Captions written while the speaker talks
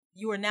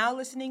You are now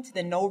listening to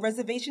the No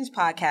Reservations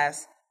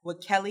podcast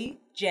with Kelly,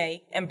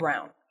 Jay, and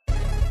Brown.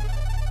 Please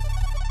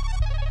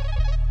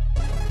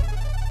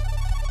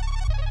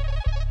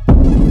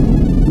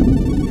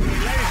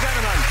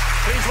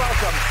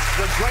welcome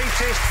the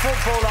greatest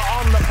footballer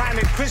on the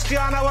planet,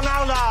 Cristiano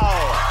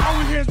Ronaldo. All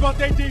we hear is about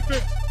their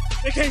defense.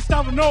 They can't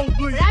stop a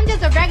nosebleed. I'm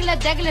just a regular,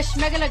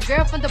 schmegular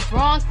girl from the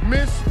Bronx.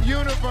 Miss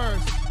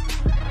Universe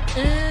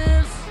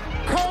is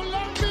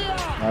Colombia.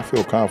 I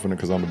feel confident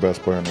because I'm the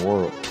best player in the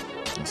world.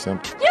 It's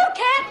simple. You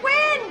can't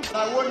win!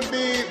 I wouldn't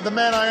be the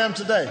man I am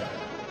today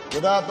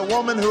without the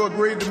woman who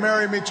agreed to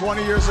marry me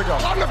 20 years ago.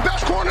 I'm the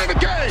best corner in the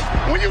game.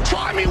 When you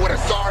try me with a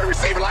sorry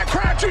receiver like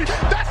Crabtree,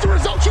 that's the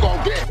result you're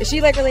going to get. Is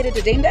she like related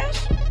to Dame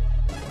Dash?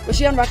 Was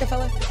she on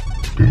Rockefeller?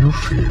 Do you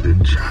feel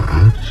in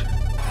charge?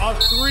 Our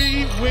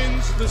 3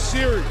 wins the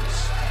series.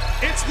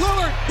 It's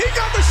Lillard. He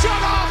got the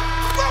shot off.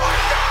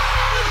 Lillard,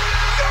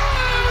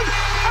 good!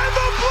 And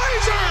the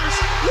Blazers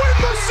win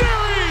the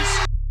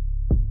series.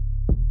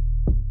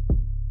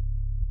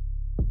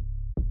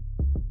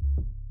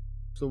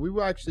 So we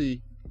were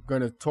actually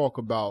going to talk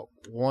about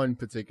one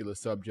particular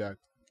subject,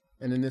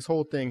 and then this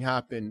whole thing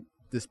happened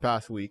this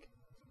past week.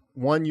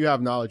 One you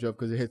have knowledge of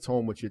because it hits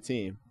home with your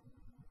team.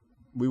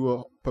 We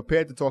were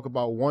prepared to talk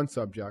about one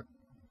subject.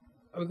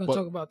 Are we going to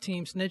talk about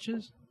team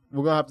snitches?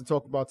 We're going to have to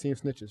talk about team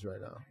snitches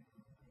right now.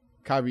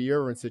 Kyrie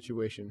Irving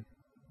situation.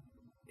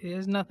 It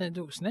has nothing to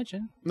do with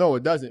snitching. No,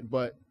 it doesn't,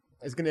 but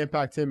it's going to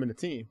impact him and the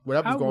team.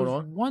 Whatever's going on.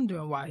 I was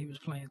wondering why he was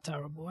playing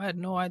terrible. I had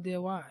no idea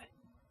why.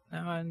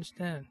 Now I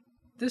understand.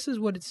 This is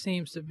what it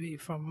seems to be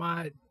from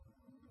my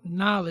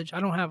knowledge. I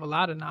don't have a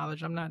lot of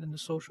knowledge. I'm not in the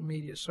social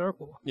media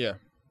circle. Yeah.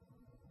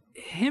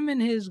 Him and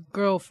his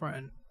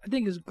girlfriend, I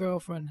think his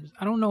girlfriend is,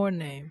 I don't know her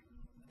name.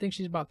 I think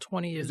she's about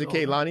 20 years old.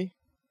 Is it Kaylani?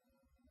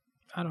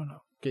 I don't know.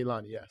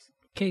 Kaylani, yes.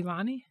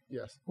 Kaylani?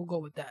 Yes. We'll go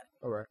with that.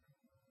 All right.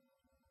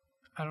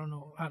 I don't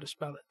know how to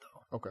spell it,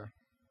 though. Okay.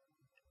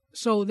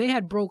 So they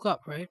had broke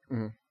up, right?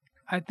 Mm-hmm.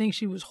 I think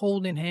she was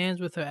holding hands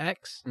with her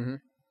ex. Mm-hmm.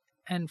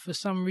 And for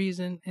some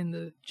reason, in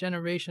the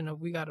generation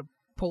of we got to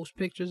post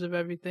pictures of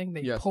everything,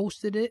 they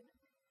posted it.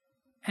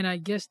 And I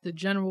guess the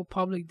general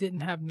public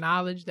didn't have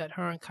knowledge that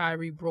her and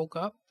Kyrie broke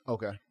up.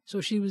 Okay.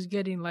 So she was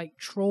getting like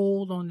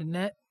trolled on the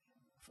net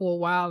for a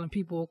while and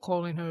people were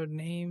calling her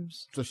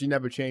names. So she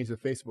never changed her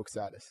Facebook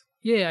status?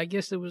 Yeah, I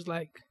guess it was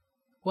like,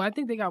 well, I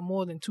think they got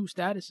more than 2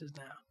 statuses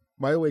now.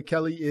 By the way,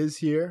 Kelly is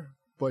here,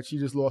 but she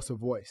just lost her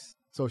voice.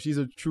 So she's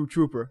a true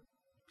trooper.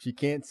 She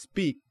can't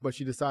speak, but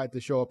she decided to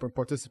show up and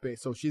participate.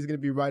 So she's going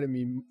to be writing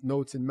me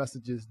notes and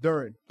messages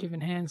during. Giving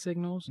hand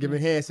signals.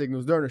 Giving hand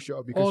signals during the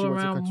show. Because all she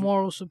around wants to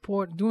moral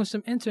support. Doing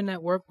some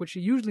internet work, which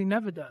she usually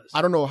never does.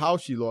 I don't know how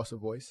she lost her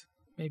voice.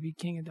 Maybe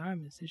King of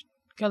Diamonds.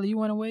 Kelly, you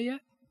went away yet?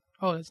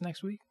 Oh, that's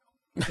next week?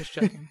 Just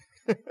checking.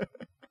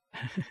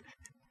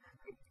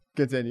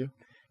 Continue.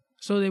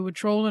 So they were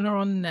trolling her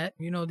on the net.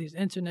 You know, these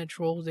internet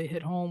trolls, they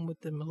hit home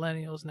with the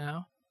millennials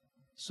now.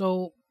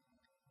 So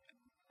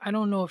I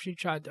don't know if she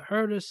tried to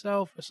hurt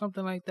herself or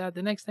something like that.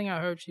 The next thing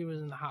I heard, she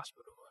was in the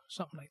hospital or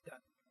something like that.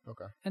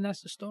 Okay. And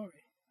that's the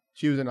story.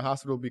 She was in the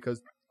hospital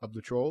because of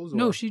the trolls? Or?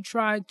 No, she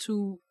tried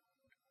to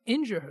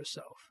injure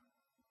herself.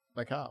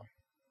 Like how?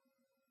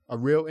 A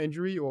real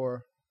injury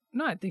or?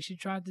 No, I think she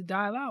tried to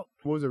dial out.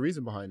 What was the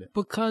reason behind it?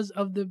 Because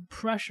of the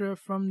pressure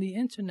from the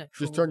internet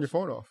trolls. Just turn your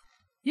phone off.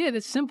 Yeah,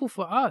 that's simple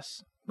for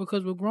us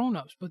because we're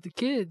grown-ups. But the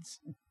kids...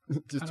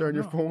 Just turn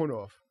your phone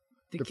off.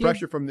 The kids,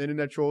 pressure from the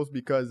internet trolls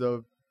because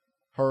of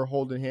her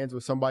holding hands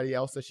with somebody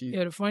else that she...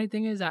 Yeah, the funny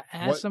thing is I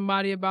asked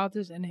somebody about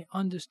this and they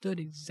understood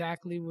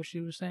exactly what she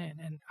was saying.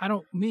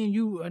 And me and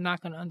you are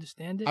not going to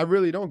understand it. I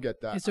really don't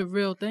get that. It's a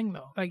real thing,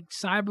 though. Like,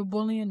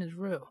 cyberbullying is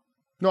real.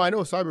 No, I know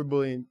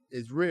cyberbullying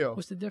is real.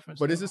 What's the difference?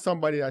 But this is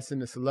somebody that's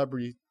in a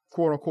celebrity,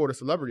 quote-unquote a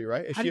celebrity,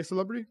 right? Is she a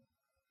celebrity?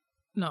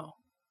 No.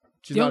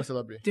 She's not a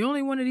celebrity. The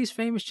only one of these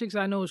famous chicks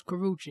I know is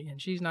Karuchi, and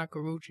she's not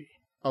Karuchi.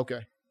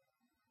 Okay.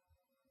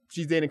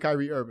 She's dating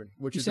Kyrie Irving,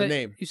 which is the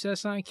name. You said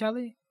something,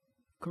 Kelly?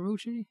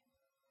 Karuchi?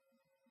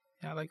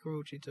 Yeah, I like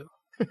Karuchi, too.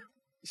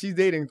 She's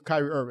dating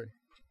Kyrie Irving.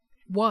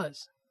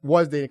 Was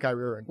dating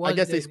Kyrie Irving. I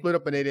guess they split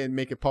up and they didn't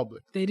make it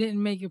public. They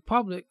didn't make it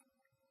public.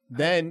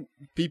 Then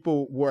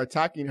people were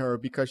attacking her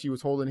because she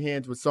was holding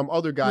hands with some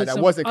other guy that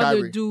wasn't Kyrie.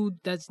 Other dude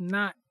that's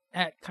not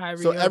at Kyrie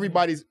So Irving.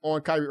 everybody's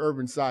on Kyrie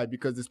Irving's side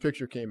because this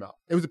picture came out.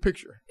 It was a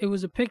picture. It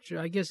was a picture,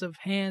 I guess, of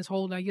hands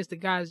holding. I guess the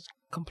guy's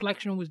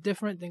complexion was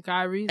different than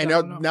Kyrie's.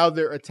 And now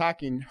they're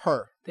attacking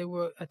her. They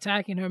were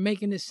attacking her,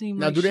 making it seem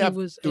now, like do they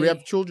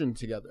have children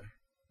together?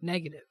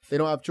 Negative. They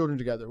don't have children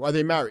together. Are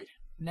they married?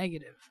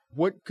 Negative.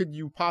 What could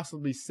you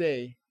possibly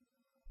say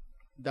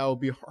that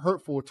would be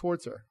hurtful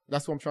towards her?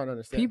 That's what I'm trying to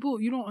understand.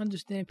 You don't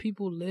understand.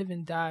 People live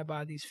and die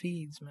by these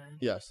feeds, man.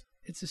 Yes.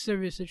 It's a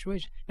serious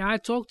situation. Now, I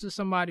talked to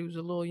somebody who's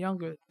a little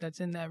younger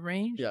that's in that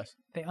range. Yes.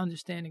 They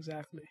understand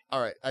exactly.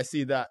 All right. I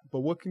see that.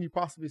 But what can you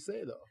possibly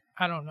say, though?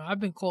 I don't know. I've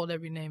been called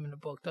every name in the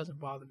book. Doesn't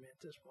bother me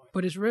at this point.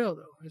 But it's real,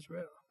 though. It's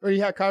real. Well,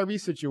 you had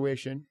Kyrie's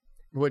situation,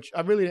 which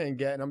I really didn't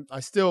get. And I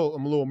still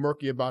am a little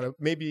murky about it.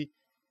 Maybe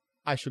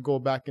I should go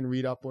back and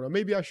read up on it.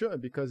 Maybe I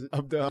shouldn't because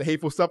of the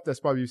hateful stuff that's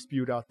probably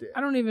spewed out there.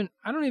 I don't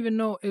even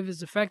know if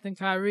it's affecting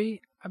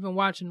Kyrie. I've been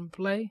watching him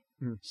play.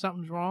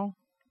 Something's wrong.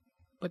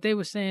 But they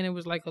were saying it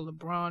was like a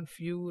LeBron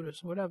feud or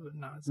whatever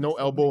nonsense. No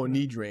elbow and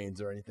knee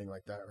drains or anything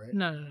like that, right?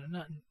 No,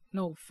 nothing.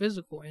 No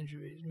physical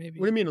injuries. Maybe.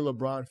 What do you mean a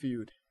LeBron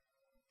feud?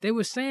 They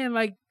were saying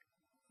like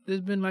there's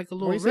been like a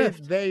little rift. When you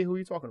say they, who are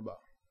you talking about?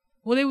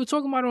 Well, they were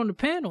talking about it on the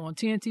panel, on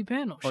TNT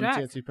panel. On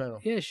Shaq. the TNT panel.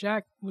 Yeah,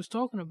 Shaq was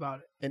talking about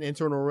it. An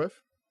internal rift?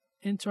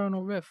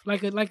 Internal rift.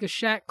 Like a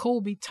Shaq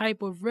Kobe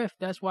type of rift.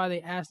 That's why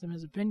they asked him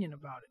his opinion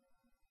about it.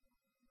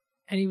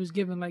 And he was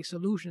giving like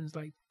solutions,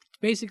 like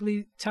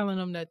basically telling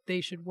them that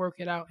they should work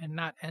it out and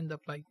not end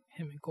up like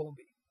him and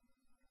Kobe.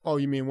 Oh,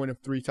 you mean winning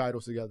 3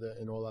 titles together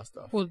and all that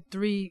stuff? Well,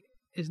 3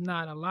 is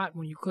not a lot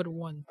when you could have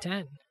won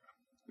 10.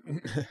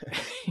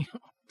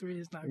 3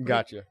 is not great.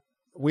 Gotcha.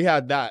 We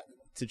had that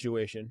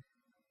situation,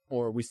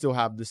 or we still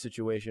have this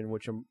situation,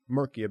 which I'm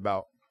murky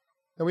about.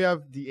 And we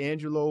have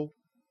D'Angelo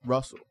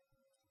Russell.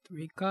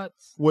 3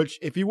 cuts. Which,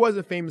 if he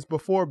wasn't famous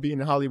before being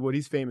in Hollywood,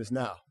 he's famous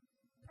now.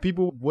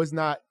 People was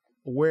not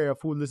aware of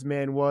who this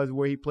man was,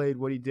 where he played,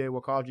 what he did,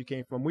 what college he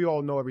came from. We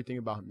all know everything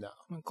about him now.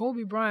 When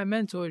Kobe Bryant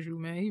mentors you,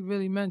 man, he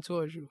really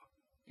mentors you.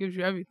 Gives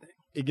you everything.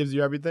 It gives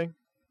you everything?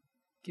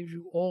 Gives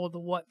you all the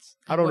what's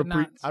I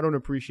don't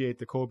appreciate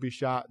the Kobe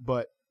shot,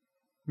 but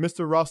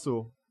Mr.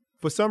 Russell,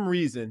 for some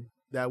reason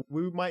that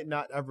we might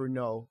not ever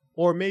know,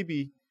 or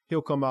maybe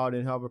he'll come out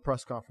and have a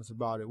press conference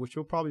about it, which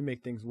will probably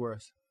make things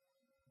worse.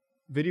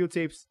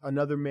 Videotapes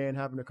another man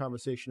having a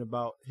conversation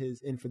about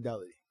his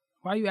infidelity.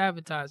 Why are you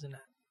advertising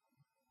that?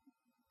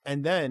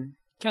 And then...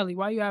 Kelly,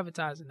 why are you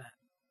advertising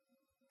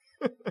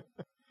that?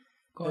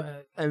 Go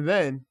ahead. And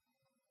then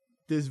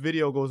this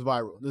video goes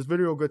viral. This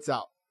video gets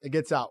out. It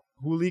gets out.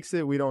 Who leaks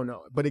it? We don't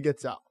know. But it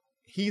gets out.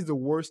 He's the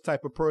worst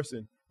type of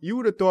person. You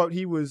would have thought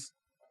he was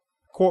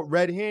caught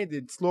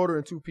red-handed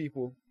slaughtering 2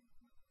 people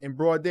in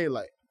broad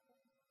daylight.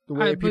 The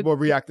way people are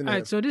reacting to him. All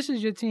right, so this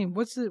is your team.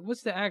 What's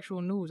the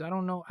actual news? I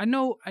don't know. I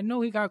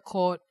know he got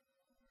caught.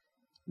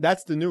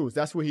 That's the news.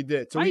 That's what he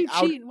did. So why are you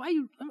cheating?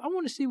 I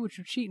want to see what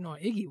you're cheating on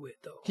Iggy with,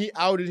 though. He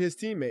outed his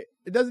teammate.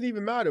 It doesn't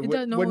even matter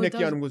what Nick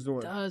Young was doing.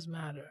 It does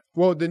matter.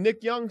 Well, the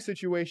Nick Young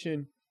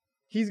situation,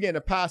 he's getting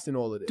a pass in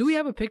all of this. Do we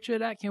have a picture of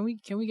that? Can we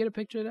get a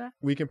picture of that?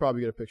 We can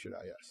probably get a picture of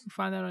that, yes.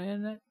 Find that on the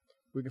internet?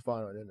 We can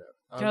find it on the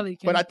internet. Kelly,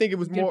 but I think it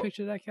was get more a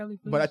picture of that, Kelly,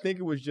 please? But I think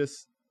it was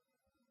just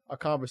a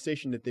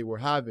conversation that they were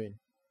having,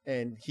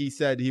 and he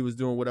said he was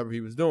doing whatever he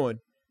was doing.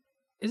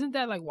 Isn't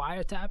that like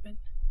wiretapping?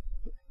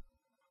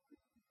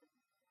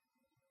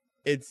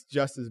 It's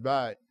just as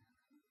bad.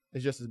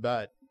 It's just as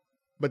bad.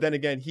 But then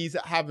again, he's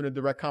having a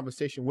direct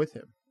conversation with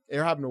him.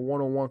 They're having a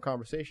one-on-one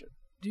conversation.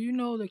 Do you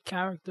know the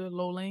character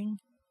Loling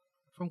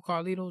from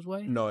Carlito's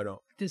Way? No, I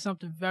don't. Did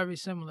something very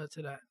similar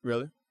to that.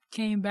 Really?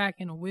 Came back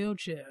in a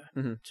wheelchair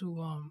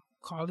to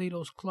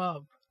Carlito's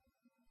club,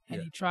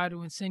 and he tried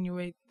to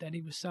insinuate that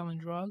he was selling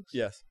drugs.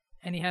 Yes.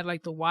 And he had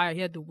like the wire. He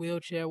had the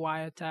wheelchair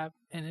wiretap,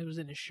 and it was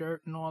in his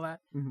shirt and all that.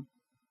 Mm-hmm.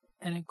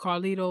 And then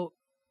Carlito,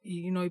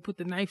 he put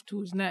the knife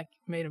to his neck,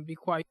 made him be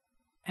quiet,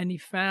 and he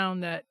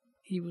found that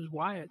he was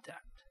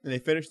wiretapped. And they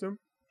finished him?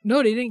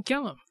 No, they didn't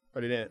kill him.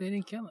 Oh, they didn't? They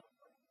didn't kill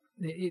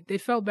him. They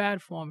felt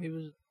bad for him.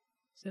 He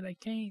said, I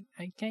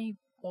can't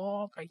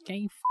walk, I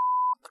can't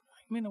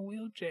I'm in a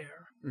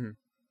wheelchair. Mm-hmm.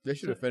 They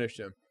should have finished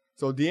him.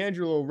 So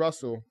D'Angelo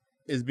Russell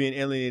is being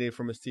alienated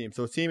from his team.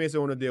 So his teammates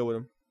don't want to deal with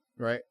him,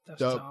 right?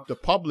 That's tough. The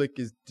public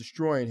is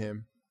destroying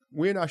him.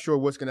 We're not sure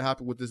what's going to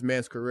happen with this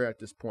man's career at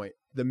this point.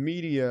 The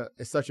media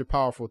is such a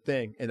powerful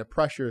thing, and the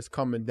pressure is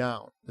coming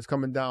down. It's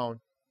coming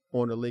down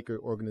on the Laker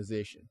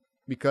organization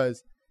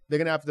because they're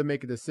going to have to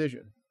make a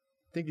decision.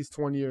 I think he's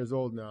 20 years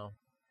old now.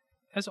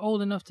 That's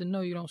old enough to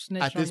know you don't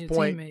snitch at on this your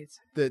point, teammates.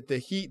 The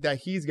heat that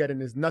he's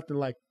getting is nothing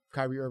like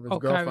Kyrie Irving's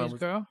girlfriend. Kyrie's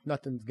girl?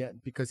 Nothing's getting,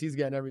 because he's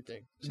getting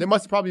everything. There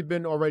must have probably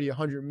been already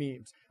 100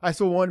 memes. I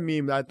saw one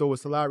meme that I thought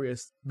was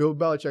hilarious. Bill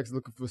Belichick's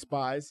looking for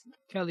spies.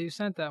 Kelly, you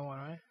sent that one,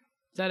 right?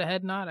 Is that a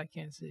head nod? I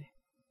can't see.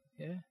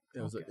 Yeah?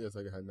 It was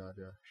like a head nod,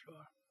 yeah. Sure.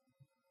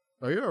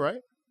 Are you all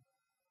right?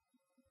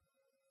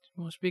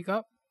 You want to speak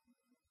up?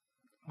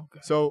 Okay.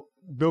 So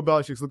Bill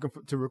Belichick's looking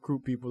to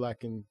recruit people that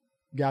can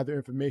gather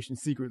information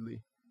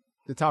secretly.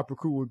 The top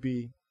recruit would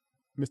be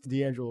Mr.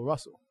 D'Angelo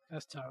Russell.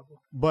 That's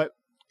terrible. But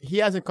he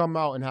hasn't come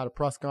out and had a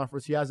press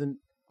conference. He hasn't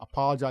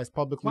apologized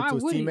publicly to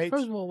his teammates.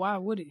 First of all, why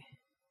would he?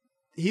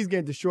 He's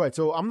getting destroyed.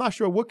 So I'm not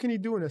sure, what can he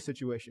do in this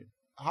situation?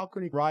 How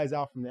can he rise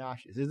out from the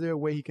ashes? Is there a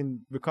way he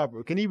can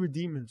recover? Can he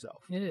redeem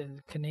himself? Yeah,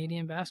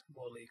 Canadian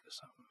Basketball League or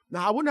something.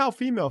 Now, I wonder how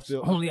females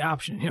feel. Only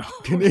option,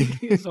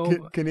 It's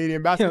over.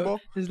 Canadian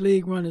basketball? His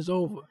league run is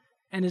over.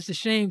 And it's a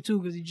shame, too,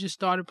 because he just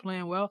started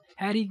playing well.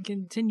 Had he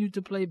continued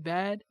to play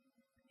bad,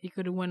 he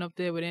could have went up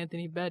there with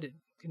Anthony Bennett,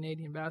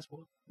 Canadian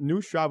basketball.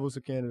 News travels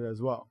to Canada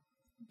as well.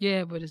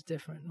 Yeah, but it's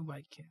different.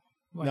 Nobody cares.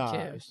 Nobody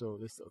cares. So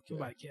it's okay.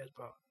 Nobody cares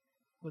about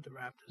what the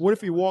Raptors. What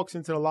if he walks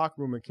into the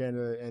locker room in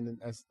Canada and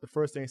as the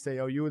first thing they say,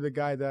 "Oh, you were the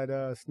guy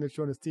that snitched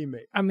on his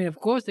teammate"? I mean, of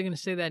course they're gonna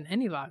say that in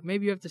any locker.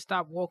 Maybe you have to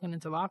stop walking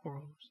into locker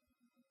rooms.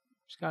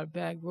 Just got a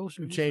bad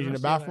grocery. Change in the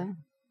bathroom.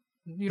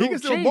 You He can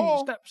still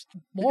ball.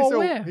 Ball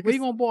where? Where you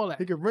gonna ball at?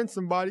 He can rinse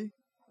somebody.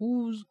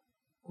 Who's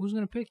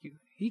gonna pick you?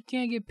 He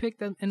can't get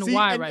picked in the Y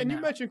right now. And you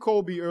mentioned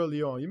Kobe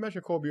early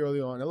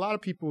on. A lot of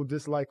people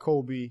dislike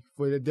Kobe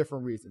for the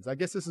different reasons. I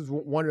guess this is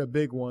one of the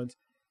big ones.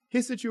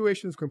 His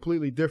situation is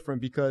completely different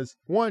because,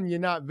 one, you're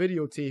not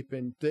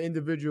videotaping the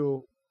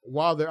individual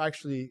while they're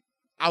actually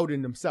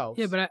outing themselves.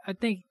 Yeah, but I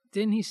think,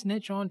 didn't he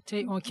snitch on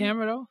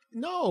camera, though?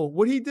 No.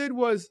 What he did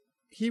was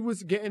he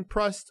was getting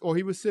pressed, or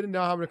he was sitting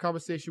down having a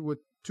conversation with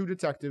two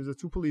detectives or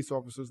two police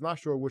officers, not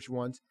sure which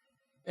ones,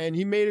 and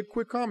he made a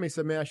quick comment. He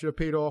said, man, I should have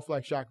paid off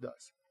like Shaq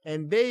does.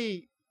 And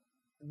they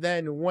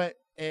then went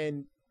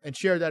and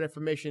shared that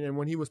information, and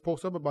when he was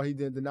posted up about it, he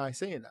didn't deny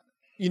saying that.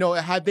 You know,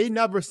 had they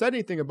never said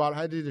anything about it,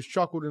 had they just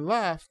chuckled and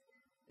laughed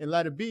and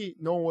let it be,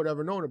 no one would have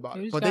ever known about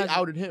it. But they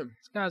outed him.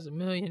 This guy's a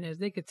millionaire.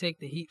 They could take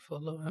the heat for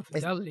a little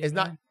infidelity. It's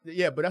not,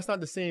 yeah, but that's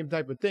not the same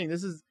type of thing.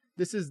 This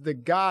is the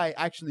guy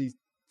actually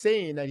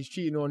saying that he's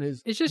cheating on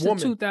his It's just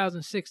woman. a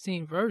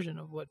 2016 version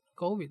of what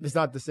Kobe did. It's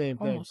not the same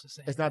thing. Almost the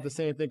same It's not the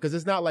same thing because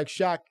it's not like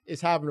Shaq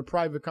is having a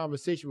private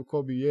conversation with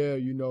Kobe. Yeah,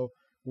 you know,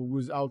 when we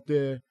was out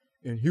there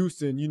in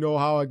Houston, you know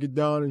how I get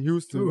down in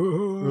Houston.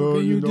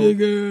 Can you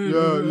dig it?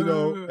 Yeah, you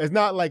know. It's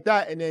not like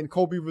that. And then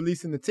Kobe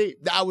releasing the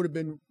tape. That would have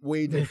been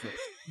way different.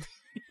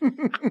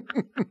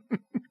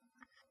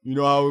 You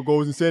know how it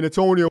goes in San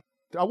Antonio.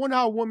 I wonder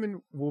how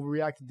women will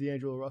react to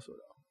D'Angelo Russell,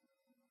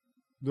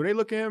 though. Do they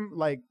look at him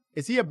like,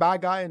 is he a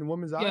bad guy in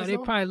women's eyes? Yeah, they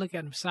probably look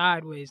at him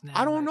sideways now.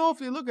 I don't know if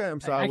they look at him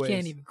sideways. I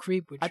can't even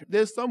creep with you.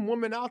 There's some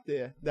women out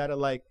there that are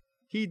like,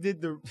 he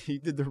did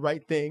the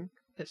right thing.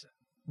 Listen.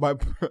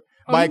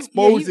 By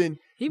exposing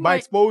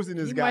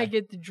this guy. He might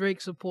get the Drake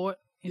support.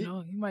 You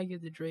know, he might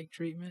get the Drake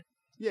treatment.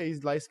 Yeah,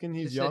 he's light skinned.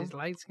 He's young. He's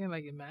light skinned,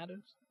 like it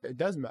matters. It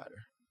does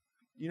matter.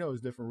 You know,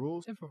 there's different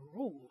rules. Different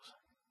rules.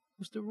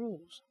 What's the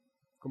rules?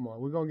 Come on,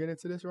 we're gonna get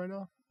into this right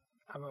now.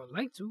 I would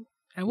like to.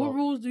 And what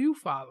rules do you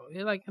follow?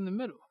 You're like in the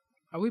middle.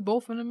 Are we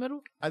both in the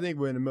middle? I think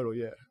we're in the middle.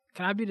 Yeah.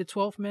 Can I be the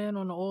 12th man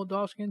on the all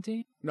dark skin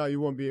team? No, you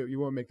won't be. You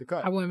won't make the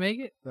cut. I wouldn't make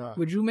it. Nah.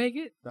 Would you make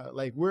it? Nah,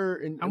 like we're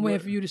in. I'm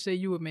waiting for you to say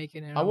you would make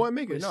it. I wouldn't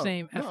make it. The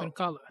same effing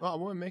color. No, I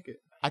wouldn't make it.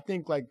 I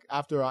think like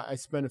after I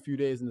spend a few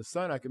days in the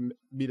sun, I can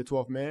be the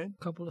 12th man.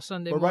 Couple of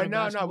Sunday. But right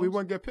now, no, we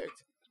wouldn't get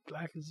picked.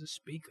 Black as a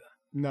speaker.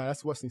 No,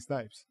 that's Wesley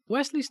Snipes.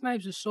 Wesley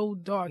Snipes is so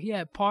dark. He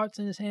had parts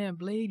in his hand,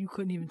 blade, you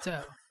couldn't even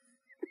tell.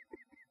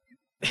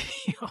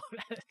 Yo,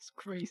 that's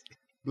crazy.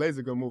 Blade's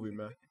a good movie,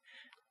 man.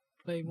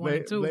 Blade 1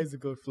 and 2. Blade's a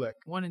good flick.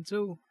 1 and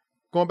 2.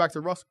 Going back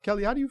to Russell.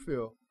 Kelly, how do you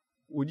feel?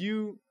 Would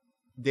you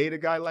date a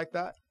guy like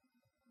that?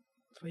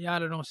 For y'all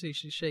that don't see,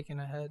 she's shaking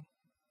her head.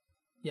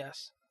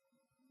 Yes.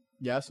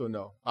 Yes or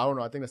no? I don't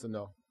know. I think that's a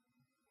no.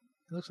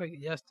 It looks like a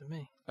yes to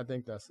me. I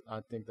think that's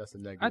a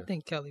negative. I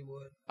think Kelly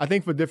would. I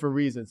think for different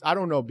reasons. I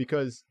don't know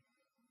because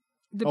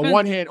on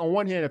one hand,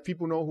 if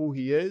people know who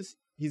he is,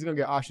 he's gonna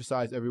get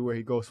ostracized everywhere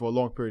he goes for a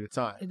long period of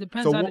time. It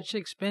depends how the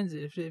chick spends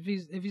it. If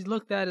he's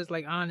looked at as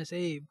like Honest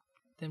Abe,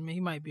 then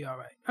he might be all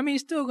right. I mean,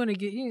 he's still gonna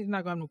get. He's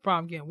not gonna have no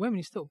problem getting women.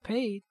 He's still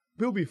paid.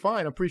 He'll be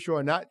fine. I'm pretty sure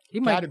in that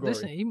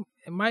category.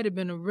 It might have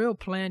been a real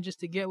plan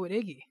just to get with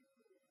Iggy.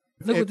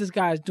 Look what this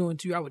guy is doing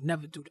to you. I would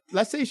never do that.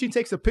 Let's say she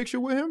takes a picture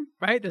with him.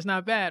 Right? That's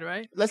not bad,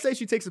 right? Let's say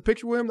she takes a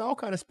picture with him. I'll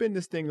kind of spin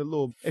this thing a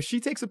little. If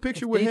she takes a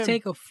picture with him. They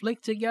take a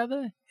flick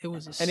together, it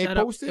was a setup. They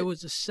post it? It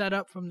was a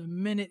setup from the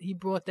minute he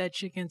brought that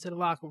chick into the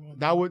locker room.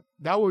 That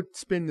would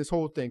spin this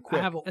whole thing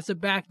quick. That's a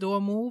backdoor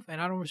move,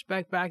 and I don't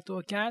respect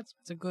backdoor cats.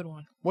 It's a good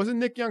one. Wasn't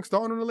Nick Young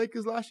starting on the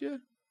Lakers last year?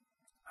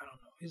 I don't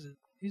know.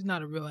 He's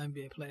not a real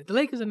NBA player. The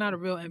Lakers are not a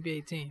real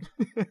NBA team.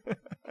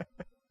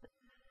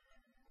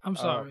 I'm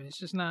sorry. It's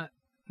just not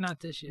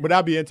this year. But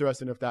that'd be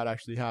interesting if that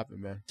actually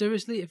happened, man.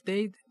 Seriously, if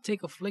they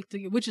take a flick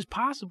together, which is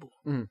possible,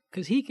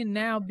 because he can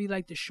now be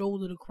like the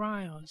shoulder to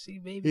cry on. See,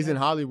 baby, he's in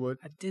Hollywood.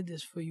 I did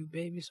this for you,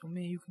 baby, so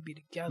me and you could be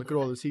together. Look at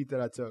all this heat that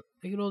I took.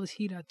 Look at all this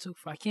heat I took.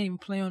 I can't even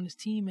play on this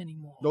team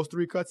anymore. Those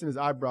 3 cuts in his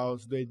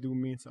eyebrows, they do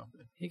mean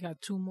something. He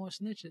got 2 more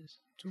snitches.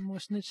 2 more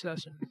snitch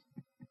sessions.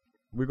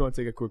 We're going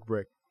to take a quick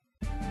break.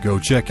 Go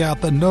check out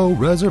the No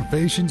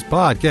Reservations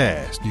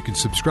podcast. You can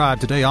subscribe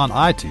today on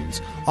iTunes,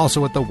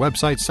 also at the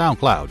website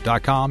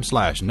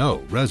soundcloud.com/No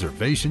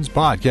Reservations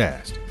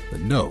podcast. The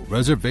No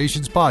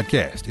Reservations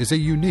podcast is a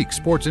unique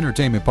sports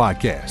entertainment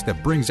podcast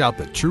that brings out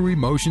the true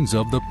emotions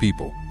of the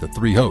people. The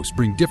 3 hosts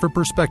bring different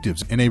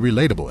perspectives in a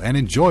relatable and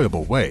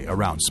enjoyable way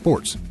around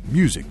sports,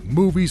 music,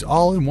 movies,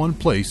 all in one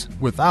place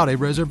without a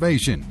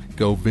reservation.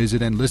 Go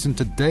visit and listen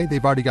today.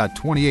 They've already got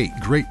 28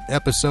 great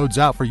episodes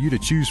out for you to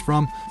choose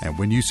from, and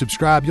when you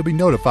subscribe, you'll be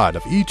notified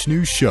of each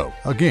new show.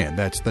 Again,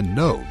 that's the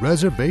No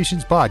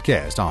Reservations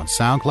podcast on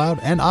SoundCloud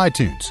and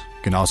iTunes.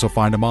 You can also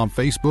find them on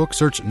Facebook.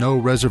 Search No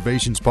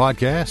Reservations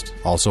Podcast.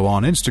 Also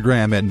on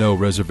Instagram at No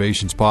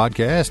Reservations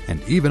Podcast.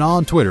 And even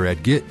on Twitter at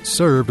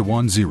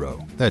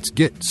GetServed10. That's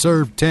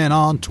GetServed10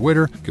 on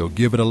Twitter. Go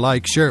give it a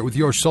like, share it with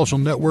your social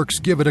networks,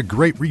 give it a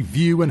great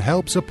review, and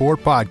help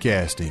support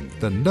podcasting.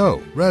 The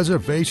No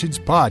Reservations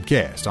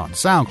Podcast on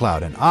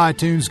SoundCloud and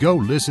iTunes. Go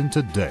listen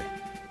today.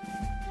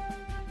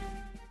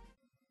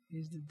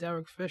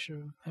 Derek Fisher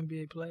of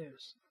NBA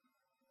players.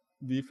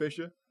 D.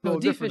 Fisher? No,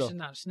 D. different, Fisher's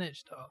though. not a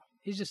snitch, though.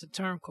 He's just a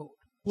turncoat.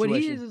 What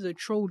he Situation. is a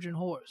Trojan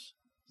horse.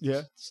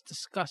 Yeah. It's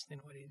disgusting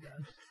what he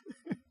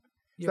does.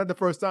 It's not the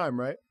first time,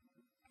 right?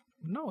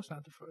 No, it's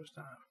not the first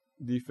time.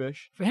 D.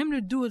 Fish? For him to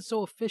do it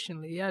so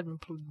efficiently, he had been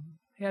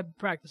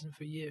practicing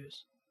for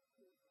years.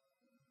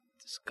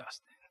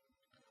 Disgusting.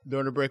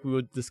 During the break, we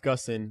were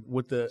discussing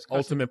what the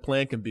ultimate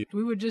plan can be.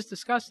 We were just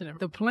discussing it.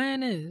 The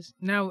plan is,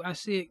 now I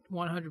see it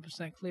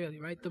 100% clearly,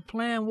 right? The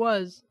plan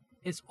was,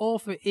 it's all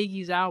for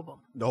Iggy's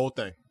album. The whole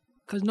thing.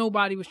 Because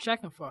nobody was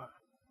checking for her.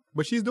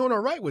 But she's doing all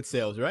right with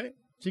sales, right?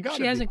 She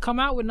hasn't come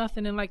out with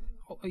nothing in like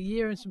a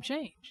year and some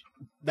change.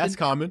 That's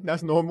common.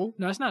 That's normal.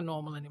 No, it's not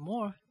normal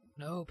anymore.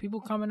 No, people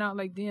coming out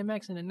like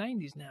DMX in the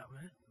 90s now,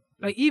 man.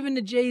 Like even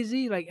the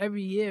Jay-Z, like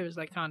every year is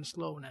like kind of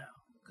slow now.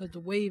 Because the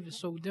wave is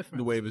so different.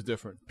 The wave is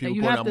different. People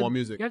like putting out more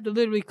music. You have to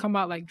literally come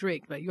out like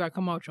Drake. Like you got to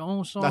come out with your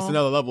own song. That's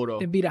another level, though.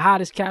 Then be the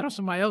hottest cat on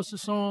somebody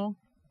else's song.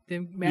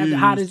 Then have the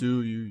hottest.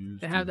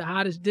 Have the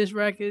hottest diss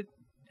record.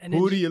 And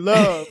Who do you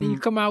love? And you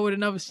come out with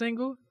another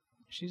single.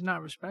 She's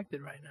not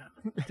respected right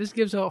now. This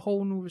gives her a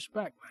whole new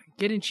respect. Like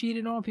getting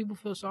cheated on, people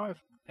feel sorry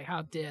for. Like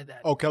how dare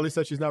that? Oh, Kelly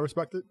said she's not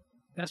respected?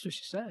 That's what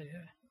she said.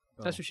 Yeah,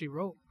 that's what she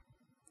wrote.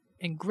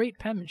 And great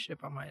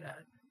penmanship, I might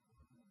add.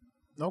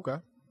 Okay.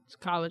 It's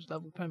college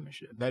level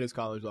penmanship. That is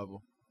college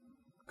level.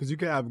 Because you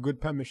can have good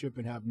penmanship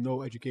and have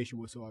no education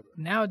whatsoever.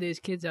 Nowadays,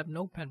 kids have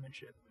no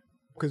penmanship.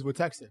 Because we're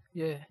texting.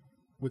 Yeah.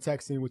 We're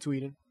texting, we're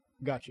tweeting.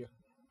 Gotcha.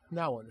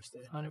 Now I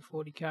understand.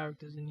 140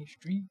 characters in these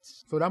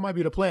streets. So that might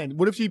be the plan.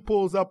 What if she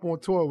pulls up on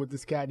tour with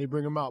this cat and they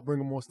bring him out, bring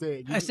him on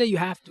stage? I say you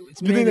have to.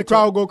 It's you think the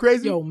crowd will go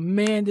crazy? Yo,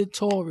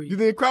 mandatory. You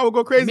think the crowd will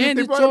go crazy?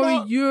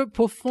 Mandatory. You're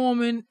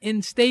performing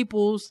in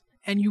Staples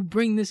and you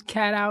bring this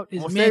cat out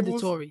is on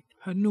mandatory. Staples?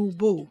 Her new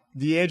boo.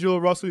 D'Angelo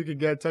Russell, you can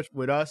get in touch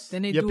with us.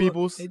 Then they your do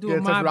peoples. They do get a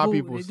in touch with our My Boo.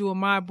 peoples. They do a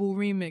My Boo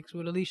remix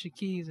with Alicia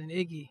Keys and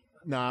Iggy.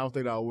 Nah, I don't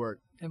think that'll work.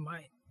 It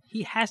might.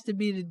 He has to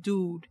be the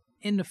dude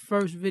in the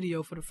first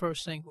video for the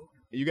first single.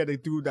 You got the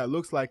dude that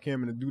looks like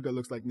him and the dude that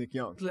looks like Nick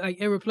Young.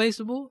 Like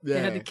irreplaceable. Yeah.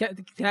 They had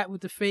the cat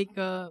with the fake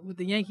with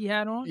the Yankee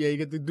hat on. Yeah, you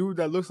get the dude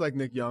that looks like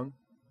Nick Young.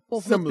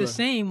 Both look the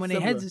same when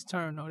their heads is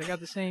turned though. They got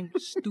the same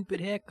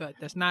stupid haircut.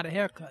 That's not a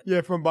haircut.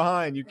 Yeah, from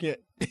behind you can't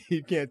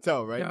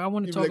tell, right? Yeah, I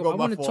want to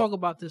talk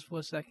about this for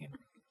a second.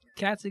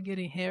 Cats are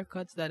getting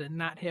haircuts that are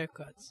not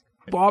haircuts.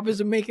 Barbers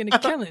are making a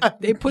killing.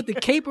 They put the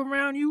cape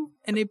around you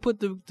and they put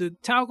the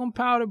talcum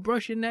powder,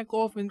 brush your neck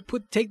off, and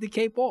take the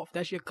cape off.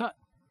 That's your cut.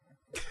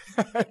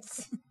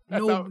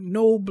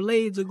 No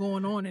blades are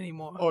going on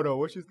anymore. Oh no,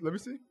 let me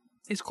see.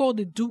 It's called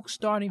the Duke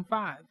Starting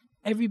Five.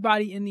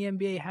 Everybody in the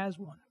NBA has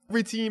one.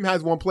 Every team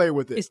has one player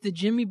with it. It's the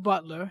Jimmy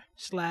Butler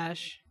 /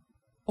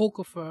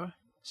 Okafor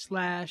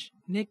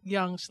 / Nick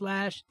Young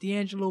 /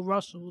 D'Angelo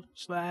Russell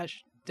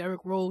 /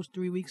 Derrick Rose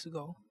 3 weeks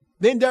ago.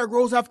 Didn't Derrick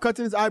Rose have cuts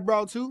in his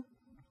eyebrow too?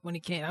 When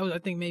he came, I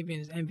think maybe in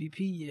his MVP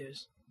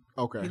years.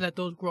 Okay. He let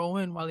those grow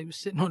in while he was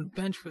sitting on the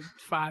bench for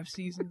 5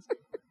 seasons.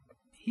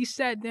 He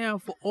sat down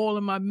for all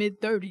of my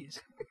mid-30s.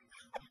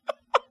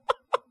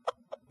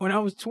 When I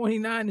was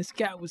 29, this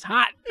cat was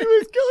hot. He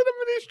was killing him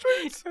in these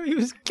streets. He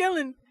was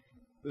killing.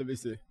 Let me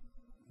see.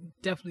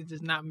 Definitely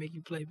does not make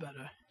you play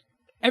better.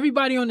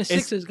 Everybody on the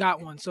Sixers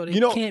got one, so they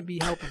can't be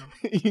helping them.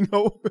 You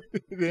know what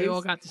it is? They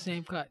all got the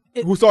same cut.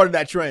 Who started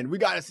that trend? We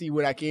got to see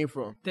where that came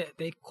from.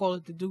 They call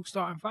it the Duke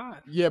Starting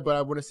Five. Yeah, but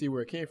I want to see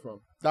where it came from.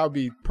 That would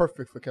be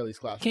perfect for Kelly's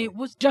class.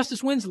 What's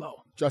Justice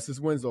Winslow?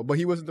 Justice Winslow, but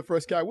he wasn't the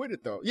first guy with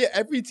it though. Yeah,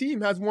 every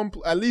team has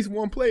at least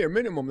one player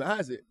minimum that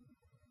has it.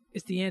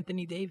 It's the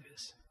Anthony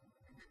Davis.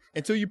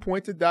 Until you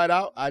pointed that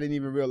out, I didn't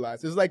even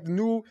realize. It's like the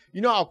new,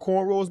 you know how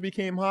cornrows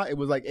became hot? It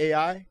was like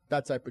AI,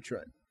 that type of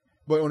trend.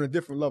 But on a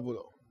different level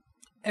though.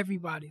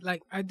 Everybody.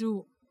 Like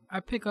I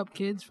pick up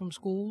kids from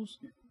schools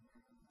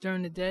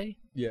during the day.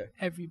 Yeah.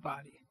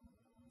 Everybody.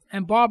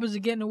 And barbers are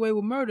getting away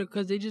with murder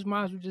because they just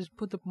might as well just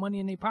put the money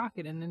in their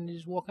pocket and then they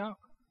just walk out.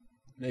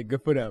 Hey,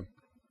 good for them.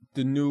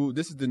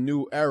 This is the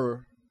new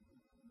era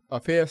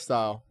of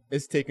hairstyle.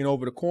 It's taking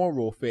over the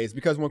cornrow phase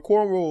because when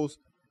cornrows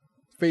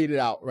faded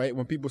out, right?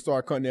 When people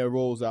started cutting their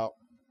rolls out.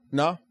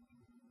 Nah?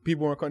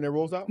 People weren't cutting their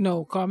rolls out?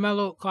 No,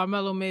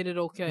 Carmelo made it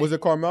okay. Was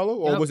it Carmelo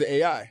or was it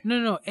AI?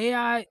 No.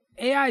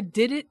 AI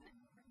did it,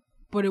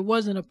 but it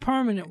wasn't a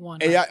permanent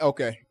one. AI,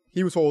 okay.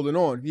 He was holding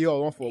on. He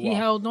held on for a while. He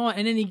held on,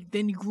 and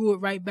then he grew it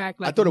right back.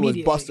 Like I thought it was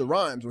Busta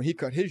Rhymes when he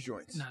cut his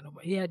joints. No,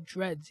 but he had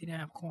dreads. He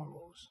didn't have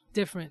cornrows.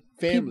 Different.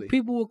 Family.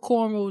 People with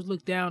cornrows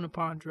look down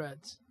upon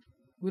dreads.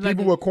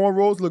 People with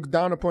cornrows look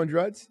down upon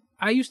dreads?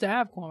 I used to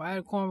have cornrows. I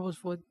had cornrows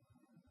for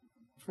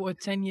a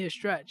 10-year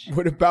stretch.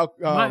 What about...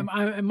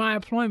 my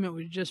employment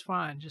was just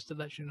fine, just to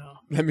let you know.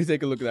 Let me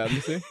take a look at that. Let me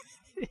see.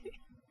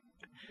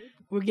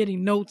 We're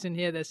getting notes in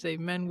here that say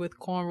men with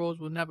cornrows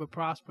will never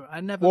prosper.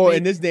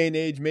 In this day and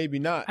age, maybe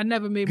not. I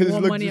never made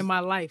more money in my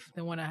life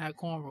than when I had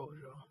cornrows,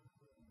 yo.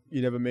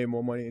 You never made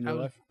more money in your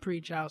life?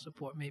 Pre-child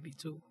support, maybe,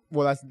 too.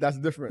 Well, that's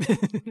different.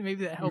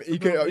 Maybe that helps. You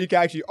can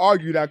actually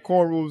argue that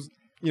cornrows,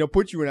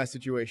 put you in that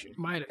situation.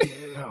 Might have.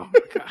 Oh, my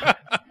God.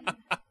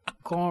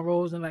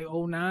 Cornrows in, like,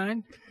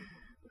 2009?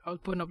 I was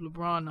putting up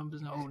LeBron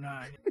numbers in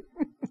 09.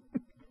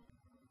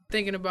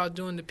 Thinking about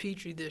doing the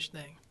Petri dish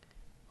thing.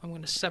 I'm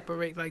going to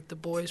separate like the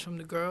boys from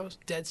the girls.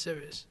 Dead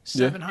serious.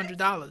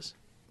 $700.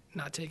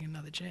 Not taking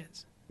another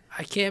chance.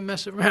 I can't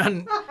mess around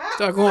and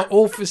start going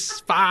 0 for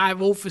 5,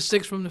 0 for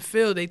 6 from the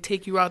field. They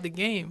take you out the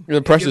game.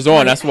 The pressure's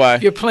on, that's why.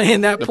 You're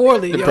playing that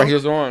poorly, The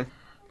pressure's on.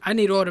 I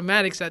need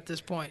automatics at this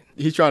point.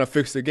 He's trying to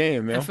fix the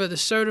game, man. And for the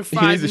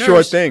certified he needs a nurse,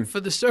 short thing. For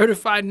the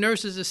certified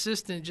nurse's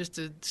assistant, just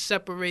to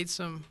separate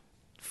some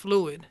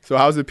fluid. So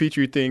how's the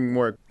Petri thing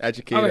more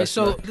educated? All right,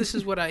 so this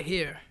is what I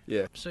hear.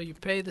 Yeah. So you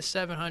pay the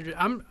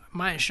 $700.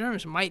 My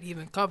insurance might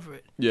even cover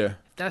it. Yeah.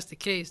 If that's the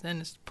case, then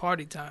it's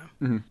party time.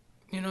 Mm-hmm.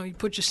 You know, you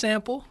put your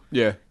sample.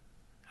 Yeah.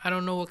 I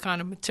don't know what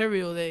kind of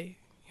material they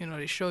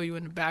show you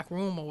in the back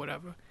room or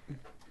whatever.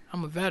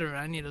 I'm a veteran.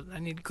 I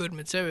need good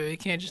material. They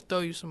can't just throw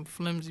you some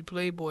flimsy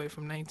Playboy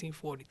from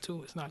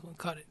 1942. It's not going to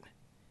cut it.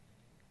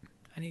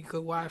 I need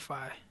good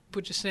Wi-Fi.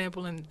 Put your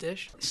sample in the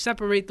dish.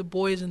 Separate the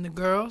boys and the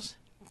girls.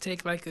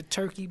 Take like a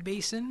turkey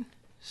basin.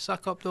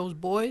 Suck up those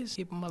boys.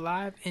 Keep them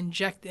alive.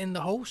 Inject in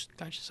the host.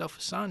 Got yourself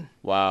a son.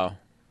 Wow.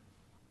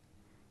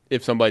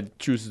 If somebody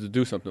chooses to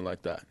do something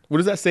like that. What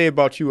does that say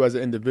about you as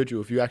an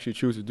individual if you actually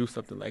choose to do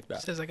something like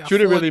that?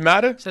 Should it really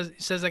matter?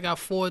 Says I got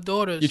 4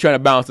 daughters. You're trying to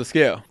balance the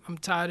scale. I'm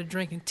tired of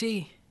drinking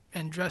tea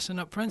and dressing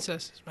up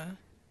princesses, man.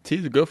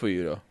 Tea's good for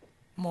you, though.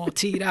 I'm all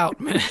teed out,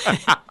 man.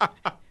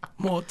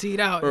 I'm all teed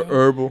out. Yo.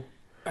 Herbal.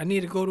 I need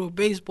to go to a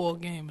baseball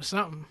game or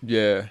something.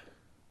 Yeah.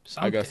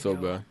 I guess so,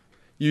 man.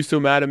 You still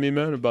mad at me,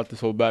 man, about this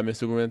whole Batman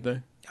Superman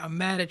thing? I'm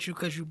mad at you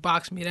because you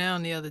boxed me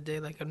down the other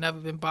day like I've never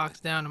been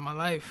boxed down in my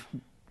life.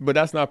 But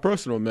that's not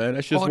personal, man.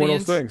 That's just one of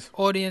those things.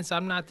 Audience,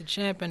 I'm not the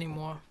champ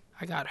anymore.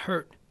 I got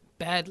hurt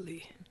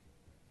badly.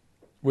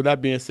 With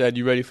that being said,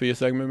 you ready for your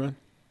segment, man?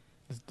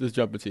 Let's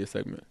jump into your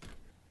segment.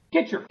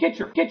 Get your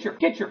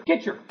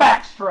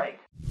facts straight.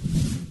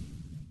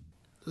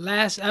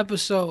 Last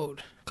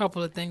episode, a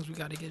couple of things we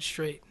got to get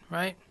straight,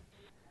 right?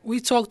 We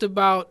talked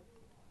about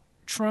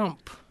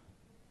Trump.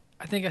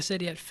 I think I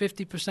said he had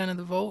 50% of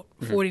the vote,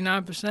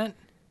 49%.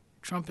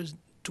 Trump is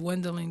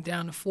dwindling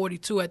down to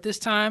 42 at this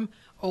time.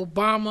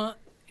 Obama,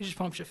 you just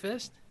pump your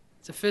fist.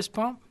 It's a fist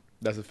pump.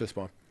 That's a fist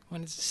pump.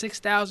 When it's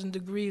 6,000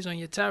 degrees on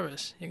your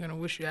terrace, you're going to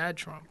wish you had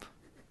Trump.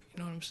 You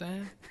know what I'm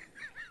saying?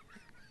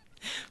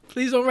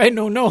 Please don't write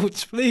no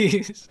notes,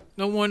 please.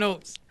 No more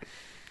notes.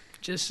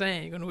 Just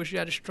saying, you're going to wish you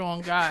had a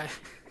strong guy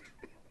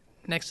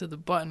next to the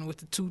button with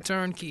the 2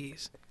 turn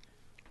keys.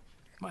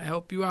 Might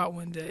help you out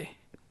one day.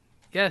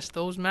 Yes,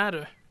 those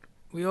matter.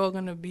 We all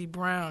going to be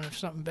brown if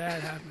something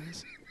bad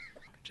happens.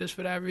 Just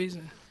for that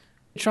reason.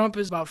 Trump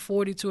is about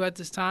 42 at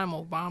this time.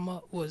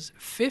 Obama was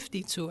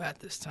 52 at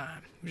this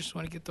time. We just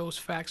want to get those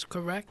facts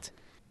correct.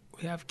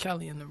 We have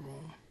Kelly in the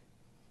room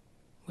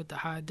with the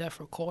high-def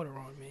recorder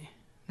on me.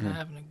 Not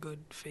having a good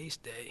face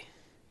day.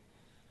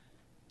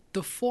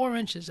 The 4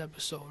 inches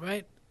episode,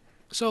 right?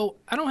 So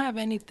I don't have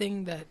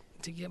anything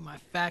to get my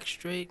facts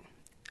straight.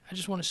 I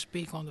just want to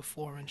speak on the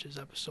 4 inches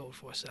episode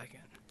for a second.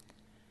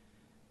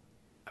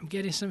 I'm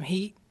getting some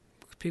heat.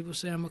 People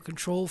say I'm a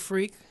control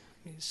freak.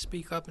 I need to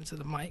speak up into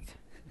the mic.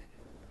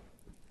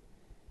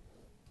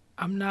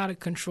 I'm not a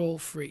control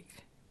freak.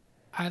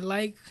 I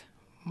like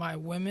my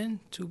women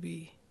to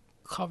be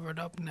covered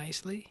up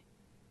nicely.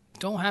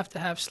 Don't have to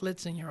have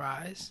slits in your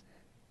eyes.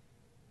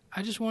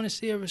 I just want to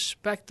see a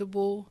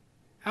respectable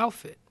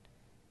outfit.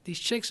 These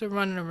chicks are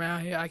running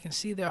around here. I can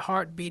see their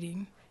heart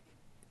beating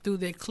through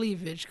their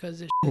cleavage because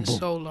their shit is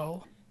so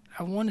low.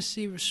 I want to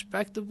see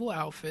respectable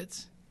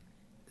outfits.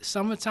 The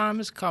summertime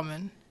is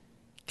coming.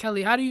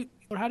 Kelly, how do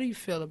you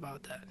feel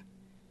about that?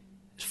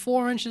 Is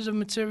 4 inches of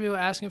material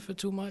asking for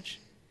too much?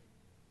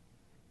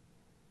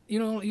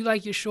 You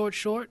like your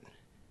short?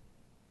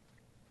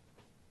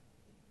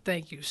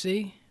 Thank you.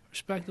 See?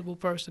 Respectable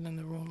person in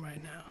the room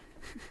right now.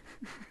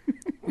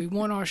 We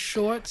want our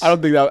shorts. I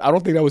don't think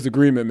that was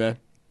agreement, man.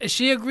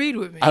 She agreed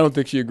with me. I don't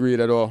think she agreed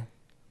at all.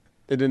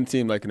 It didn't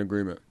seem like an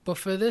agreement. But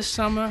for this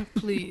summer,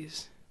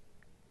 please,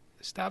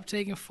 stop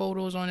taking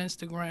photos on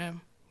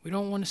Instagram. We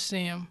don't want to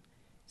see them.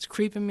 It's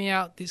creeping me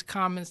out, these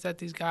comments that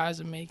these guys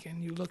are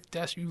making. You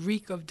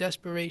reek of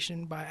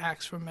desperation by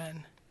acts for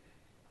men.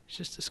 It's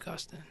just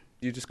disgusting.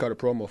 You just cut a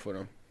promo for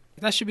them.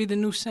 That should be the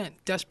new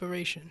scent,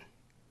 desperation.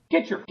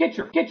 Get your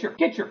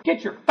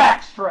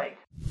facts straight.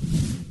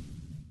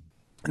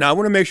 Now, I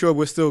want to make sure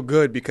we're still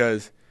good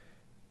because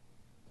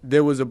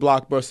there was a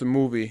blockbuster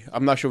movie.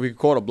 I'm not sure we could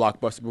call it a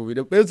blockbuster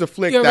movie. There's a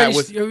flick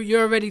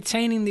You're already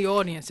tainting the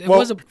audience. It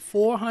was a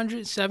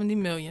 $470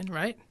 million,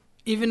 right?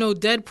 Even though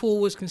Deadpool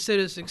was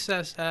considered a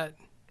success at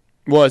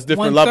it's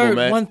different level,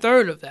 man.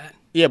 1/3 of that.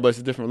 Yeah, but it's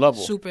a different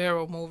level.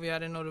 Superhero movie. I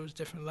didn't know there was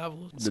different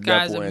levels. This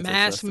guy's a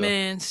masked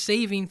man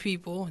saving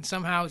people, and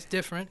somehow it's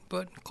different.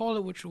 But call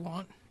it what you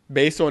want.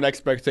 Based on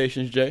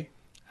expectations, Jay?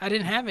 I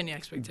didn't have any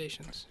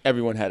expectations.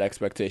 Everyone had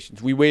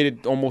expectations. We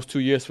waited almost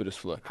 2 years for this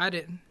flick. I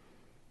didn't.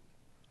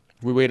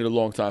 We waited a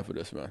long time for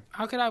this, man.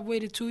 How could I have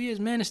waited 2 years?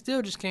 Man of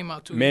Steel just came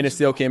out 2 years Man of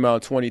Steel ago. came out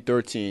in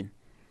 2013.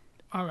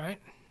 All right.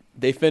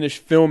 They finished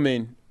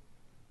filming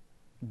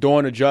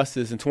Dawn of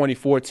Justice in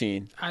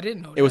 2014. I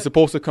didn't know that. It was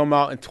supposed to come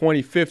out in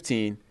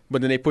 2015,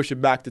 but then they pushed it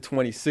back to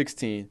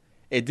 2016.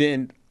 It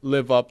didn't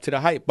live up to the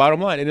hype.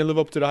 Bottom line, it didn't live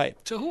up to the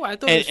hype. To who? I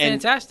thought it was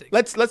fantastic.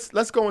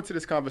 Let's go into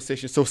this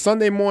conversation. So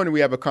Sunday morning we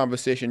have a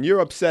conversation. You're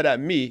upset at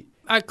me.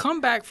 I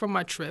come back from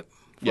my trip,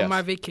 from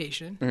my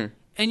vacation,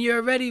 and you're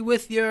already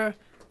with your,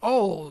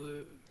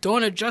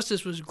 Dawn of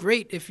Justice was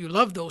great if you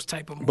love those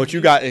type of movies. But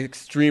you got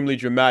extremely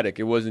dramatic.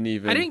 It wasn't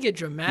even. I didn't get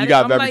dramatic. You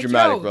got I'm very like,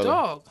 dramatic, brother.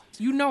 Dog,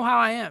 you know how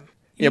I am.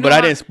 But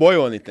I didn't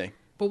spoil anything.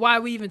 But why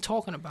are we even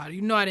talking about it?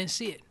 You know I didn't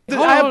see it.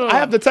 I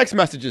have the text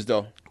messages,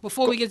 though.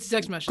 Before we get to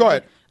text messages. Go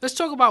ahead. Let's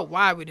talk about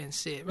why we didn't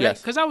see it, right?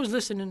 Yes. Because I was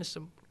listening to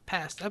some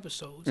past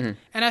episodes, and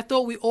I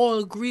thought we all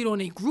agreed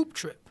on a group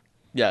trip.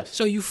 Yes.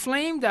 So you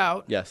flamed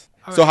out. Yes.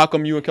 All So right. how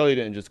come you and Kelly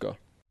didn't just go?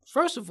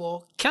 First of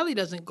all, Kelly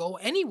doesn't go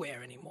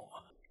anywhere anymore.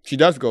 She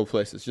does go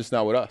places, just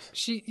not with us.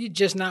 She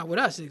just not with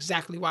us.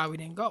 Exactly why we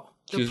didn't go.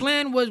 The She's-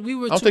 plan was we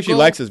were. I don't to think she go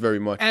likes us very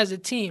much. as a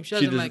team. She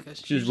doesn't like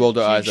us. She just rolled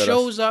her eyes at us. She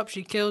shows up,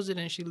 she kills it,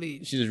 and she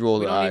leaves. She just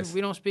rolled her eyes.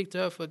 We don't speak to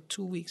her for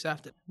 2 weeks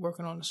after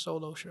working on the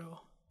solo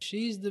show.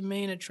 She's the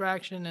main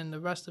attraction, and the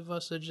rest of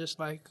us are just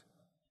like,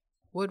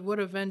 what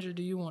Avenger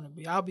do you want to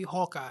be? I'll be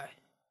Hawkeye.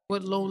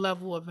 What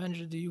low-level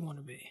Avenger do you want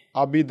to be?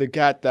 I'll be the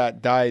cat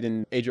that died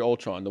in Age of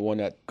Ultron, the one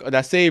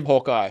that saved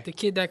Hawkeye. The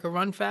kid that could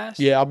run fast?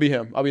 Yeah, I'll be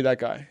him. I'll be that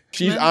guy.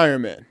 She's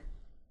Iron Man.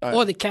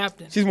 Or the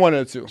captain. She's one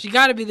of the two. She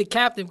got to be the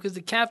captain because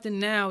the captain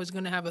now is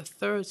going to have a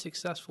third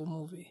successful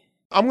movie.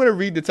 I'm going to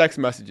read the text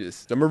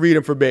messages. I'm going to read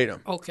them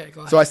verbatim. Okay,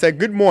 go ahead. So I said,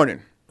 good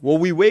morning. Well,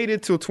 we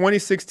waited till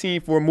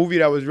 2016 for a movie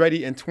that was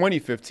ready in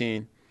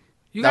 2015.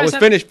 That was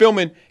finished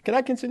filming. Can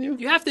I continue?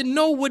 You have to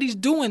know what he's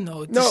doing,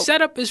 though. The No.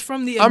 setup is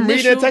from the initial. I'm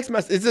reading a text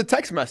message. It's a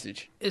text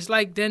message. It's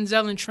like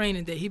Denzel in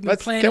Training Day. He's been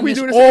playing can in we this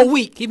do this all again?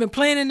 week. He's been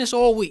playing in this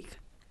all week.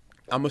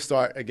 I'm going to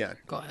start again.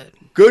 Go ahead.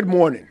 Good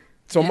morning.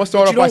 So I'm going to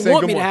start off by saying you don't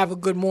want good me to morning. have a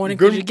good morning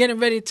because you're getting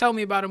ready to tell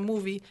me about a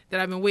movie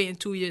that I've been waiting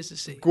 2 years to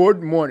see.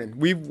 Good morning.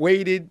 We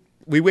waited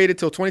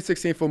till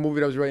 2016 for a movie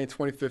that was ready in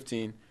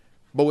 2015,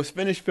 but was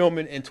finished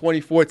filming in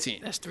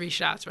 2014. That's 3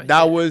 shots right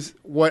That there. was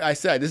what I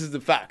said. This is the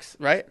facts,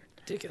 right?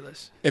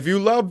 Ridiculous. If you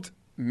loved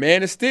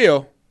Man of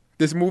Steel,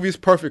 this movie is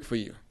perfect for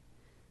you.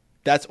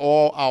 That's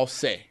all I'll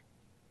say.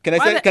 Can I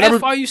Why say? the Can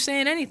F I are you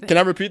saying anything? Can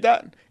I repeat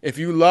that? If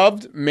you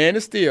loved Man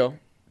of Steel,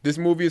 this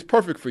movie is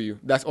perfect for you.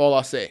 That's all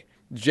I'll say.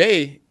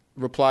 Jay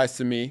replies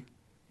to me,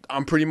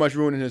 I'm pretty much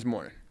ruining his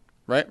morning,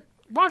 right?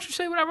 Why don't you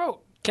say what I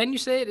wrote? Can you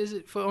say it? Is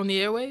it on the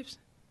airwaves?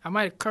 I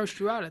might have cursed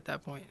you out at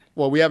that point.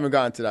 Well, we haven't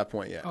gotten to that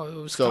point yet. Oh, it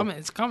was coming.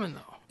 It's coming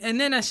though.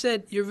 And then I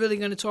said, "You're really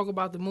going to talk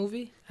about the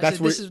movie?" I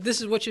said, "This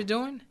is what you're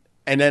doing."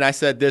 And then I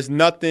said, "There's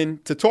nothing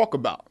to talk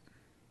about."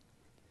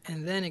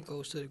 And then it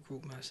goes to the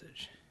group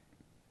message.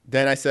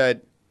 Then I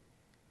said,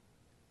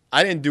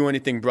 "I didn't do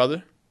anything,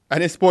 brother. I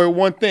didn't spoil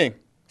one thing.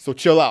 So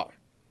chill out."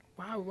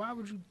 Why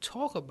would you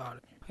talk about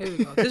it? Here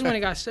we go. This is when it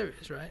got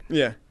serious, right?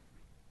 Yeah.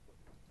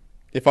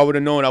 If I would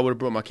have known, I would have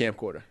brought my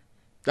camcorder.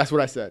 That's what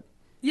I said.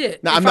 Yeah.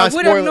 Now, if I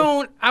would have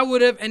known, I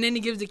would have. And then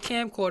he gives the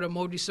camcorder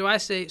emoji. So I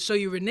say, so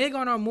you renege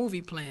on our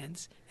movie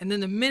plans. And then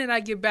the minute I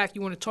get back,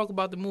 you want to talk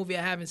about the movie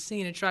I haven't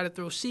seen and try to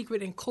throw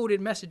secret and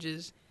coded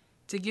messages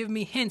to give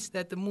me hints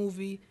that the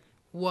movie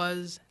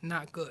was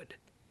not good.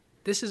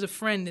 This is a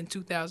friend in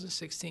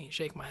 2016.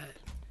 Shake my head.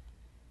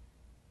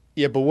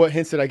 Yeah, but what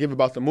hints did I give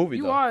about the movie,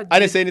 You though? are. I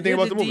didn't say anything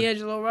about the movie.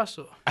 D'Angelo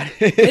Russell.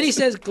 Then he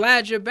says,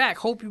 glad you're back.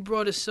 Hope you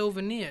brought us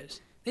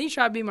souvenirs. Then you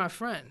try to be my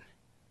friend.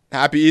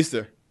 Happy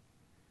Easter.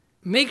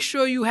 Make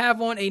sure you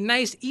have on a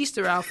nice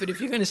Easter outfit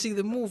if you're going to see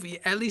the movie.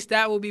 At least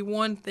that will be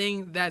one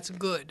thing that's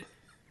good.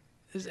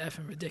 This is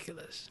effing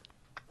ridiculous.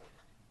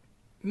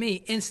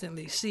 Me,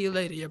 instantly, see you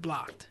later, you're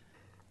blocked.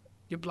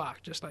 You're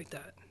blocked just like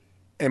that.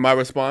 And my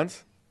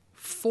response?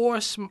 4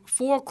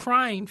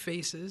 crying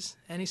faces,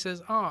 and he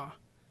says,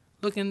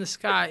 look in the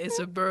sky, it's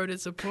a bird,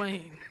 it's a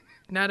plane.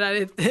 Now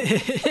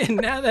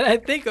that I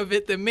think of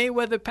it, the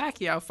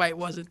Mayweather-Pacquiao fight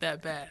wasn't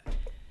that bad.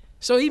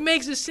 So he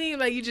makes it seem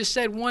like he just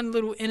said one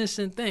little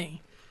innocent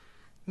thing.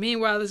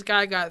 Meanwhile, this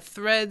guy got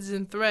threads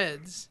and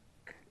threads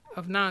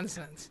of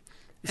nonsense.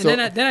 And then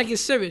I get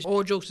serious.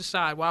 All jokes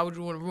aside, why would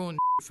you want to ruin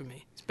the for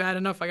me? It's bad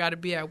enough I got to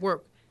be at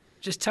work.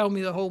 Just tell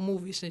me the whole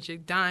movie since you're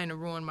dying to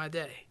ruin my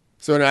day.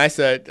 So then I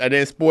said, I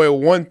didn't spoil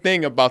one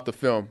thing about the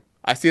film.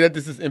 I see that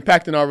this is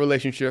impacting our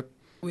relationship.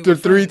 The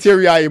 3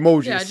 teary-eye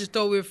emojis. Yeah, I just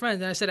thought we were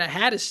friends. And I said I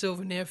had a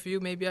souvenir for you.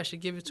 Maybe I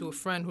should give it to a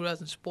friend who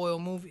doesn't spoil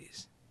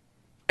movies.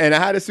 And I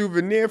had a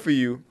souvenir for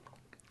you,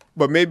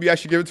 but maybe I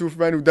should give it to a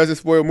friend who doesn't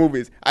spoil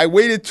movies. I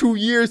waited 2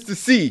 years to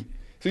see.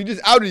 So you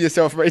just outed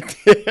yourself right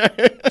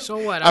there. So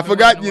what? I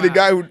forgot you're the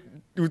guy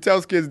who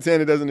tells kids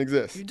Santa doesn't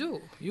exist. You do.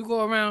 You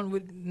go around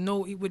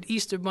with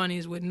Easter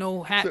bunnies with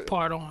no hat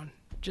part on,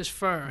 just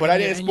fur. But I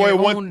didn't spoil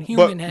one.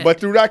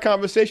 But through that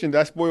conversation, did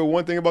I spoil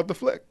one thing about the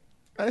flick?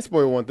 I didn't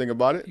spoil one thing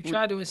about it. You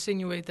tried to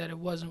insinuate that it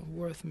wasn't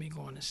worth me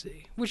going to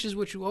see, which is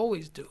what you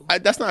always do.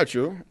 That's not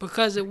true.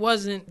 Because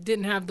it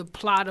didn't have the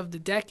plot of the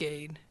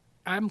decade.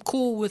 I'm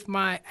cool with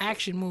my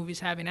action movies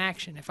having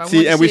action. If I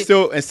See, and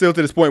still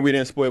to this point, we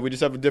didn't spoil it. We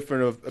just have a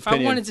different opinion. If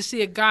I wanted to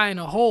see a guy in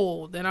a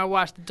hole, then I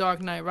watch The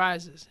Dark Knight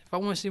Rises. If I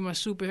want to see my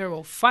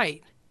superhero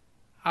fight,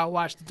 I'll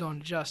watch The Dawn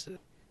of Justice.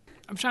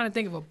 I'm trying to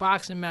think of a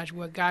boxing match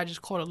where a guy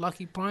just caught a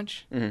lucky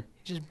punch. Mm-hmm.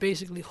 He just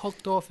basically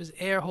hooked off his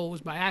air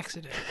hose by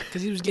accident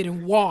because he was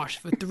getting washed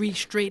for 3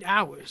 straight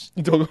hours.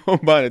 You talking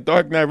about The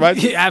Dark Knight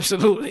Rises? Yeah,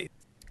 absolutely.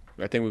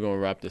 I think we're going to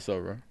wrap this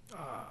up, bro.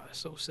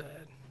 So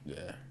sad.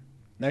 Yeah.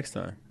 Next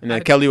time. And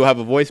then Kelly will have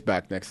a voice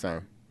back next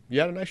time. You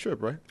had a nice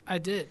trip, right? I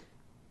did.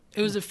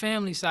 It was the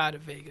family side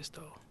of Vegas,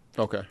 though.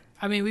 Okay.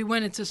 I mean, we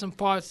went into some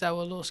parts that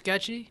were a little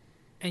sketchy,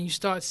 and you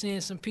start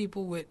seeing some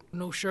people with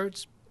no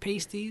shirts,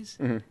 pasties,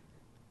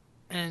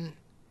 and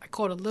I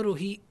caught a little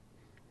heat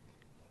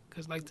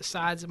because, like, the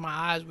sides of my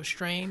eyes were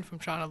strained from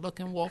trying to look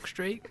and walk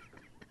straight.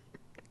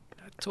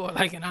 I tore,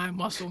 like, an eye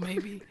muscle,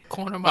 maybe.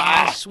 Corner of my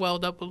eyes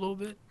swelled up a little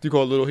bit. Do you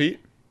call it a little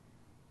heat?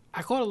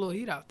 I caught a little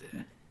heat out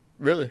there.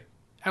 Really?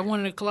 At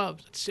one of the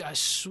clubs. I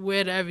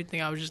swear to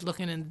everything, I was just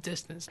looking in the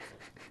distance.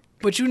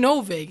 But you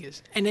know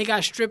Vegas, and they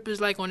got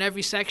strippers like on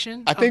every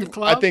section of the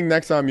club. I think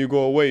next time you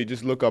go away, you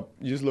just look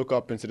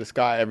up into the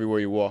sky everywhere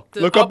you walk.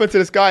 Look up into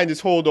the sky and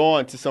just hold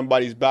on to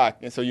somebody's back,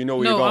 and so you know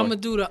where you're going. No, I'm gonna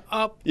do the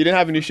up. You didn't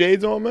have any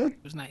shades on, man?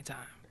 It was nighttime.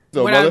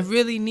 So, what I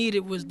really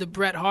needed was the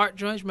Bret Hart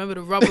joints. Remember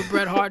the rubber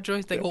Bret Hart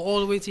joints that go all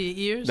the way to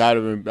your ears?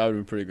 That'd have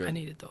been pretty good. I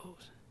needed those.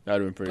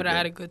 That'd have been pretty good. But I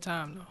had a good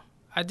time though.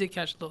 I did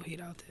catch a little heat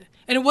out there,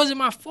 and it wasn't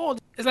my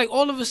fault. It's like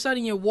all of a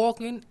sudden you're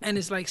walking, and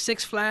it's like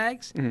Six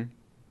Flags,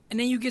 and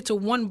then you get to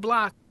one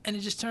block, and it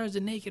just turns to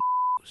naked.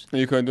 And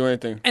you couldn't do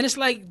anything. And it's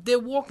like they're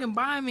walking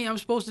by me. I'm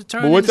supposed to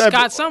turn into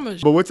Scott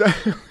Summers. But what's that?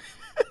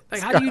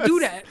 Like, how do you do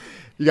that?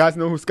 You guys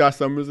know who Scott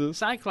Summers is?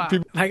 Cyclops.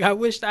 Like, I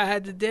wished I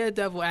had the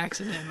Daredevil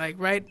accident, like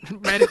right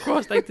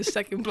across like the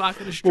second block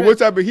of the strip. But what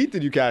type of heat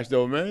did you catch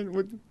though,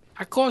 man?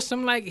 I caught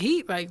some like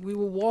heat. Like we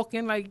were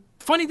walking. Like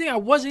funny thing, I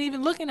wasn't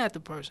even looking at the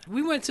person.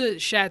 We went to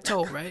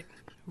Chateau, right?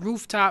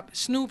 Rooftop,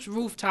 Snoop's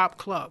rooftop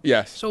club.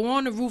 Yes. So we're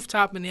on the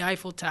rooftop in the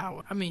Eiffel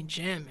Tower. I mean,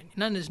 jamming.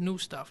 None of this new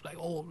stuff, like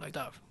old like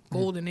stuff.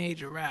 Golden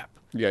age of rap.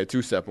 Yeah,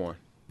 2-step on.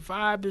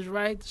 Vibe is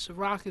right. The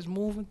Ciroc is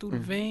moving through the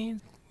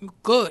veins.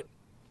 Good.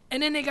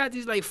 And then they got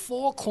these like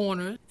 4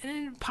 corners, and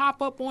then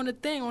pop up on the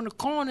thing on the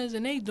corners,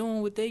 and they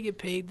doing what they get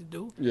paid to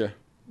do. Yeah.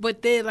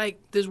 But they're like,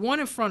 there's one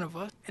in front of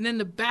us, and then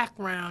the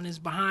background is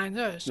behind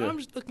us. So I'm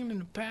just looking in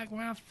the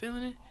background,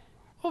 feeling it.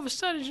 All of a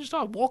sudden, she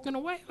started walking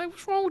away. Like,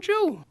 what's wrong with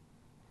you?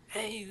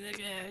 Hey, look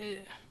at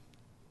it.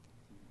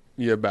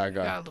 You're a bad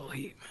guy. Got a little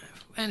heat, man.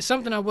 And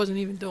something I wasn't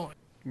even doing.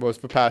 Well, it's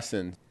for past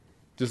sins.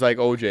 Just like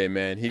OJ,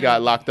 man. He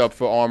got locked up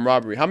for armed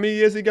robbery. How many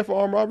years did he get for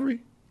armed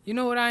robbery? You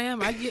know what I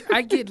am?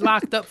 I get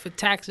locked up for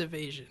tax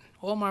evasion.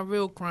 All my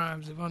real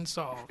crimes are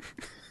unsolved.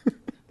 I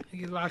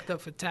get locked up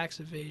for tax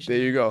evasion.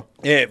 There you go.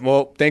 Yeah,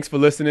 well, thanks for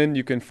listening.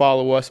 You can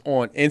follow us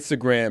on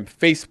Instagram,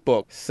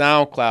 Facebook,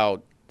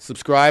 SoundCloud.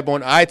 Subscribe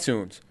on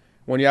iTunes.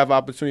 When you have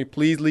opportunity,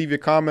 please leave your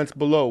comments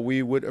below.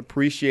 We would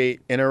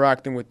appreciate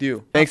interacting with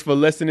you. Thanks for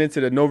listening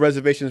to the No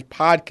Reservations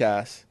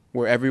podcast,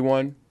 where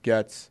everyone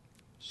gets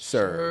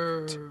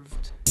served.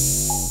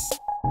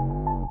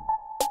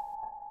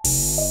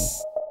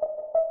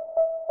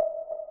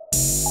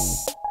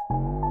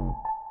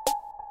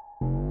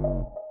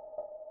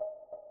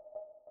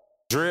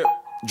 Drip,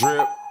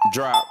 drip,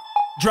 drop.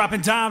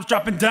 Dropping dimes,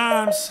 dropping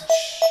dimes.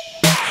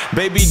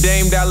 Baby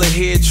Dame Dollar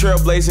here,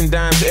 trailblazing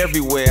dimes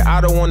everywhere.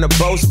 I don't wanna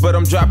boast, but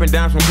I'm dropping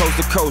dimes from coast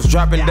to coast.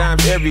 Dropping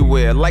dimes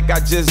everywhere, like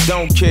I just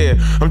don't care.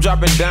 I'm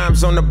dropping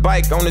dimes on the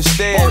bike, on the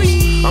stairs.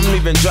 I'm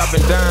even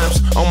dropping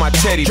dimes on my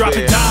teddy bear.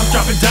 Dropping dimes,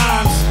 dropping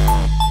dimes.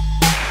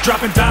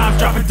 Dropping dimes,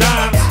 dropping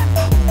dimes.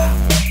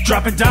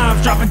 Dropping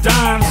dimes, dropping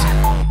dimes.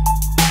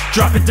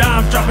 Dropping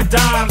dimes, dropping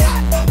dimes.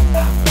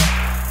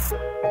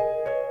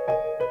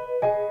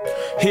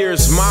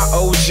 Here's my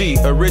OG,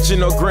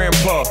 original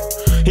grandpa.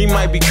 He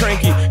might be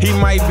cranky, he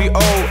might be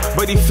old,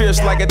 but he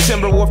fierce like a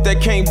timber wolf that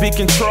can't be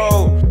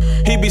controlled.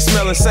 He be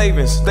smelling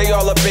savings, they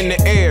all up in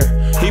the air.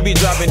 He be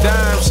dropping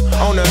dimes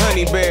on the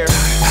honey bear.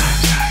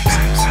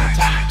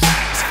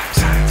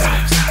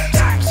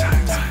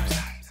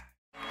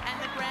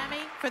 And the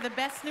Grammy for the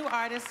best new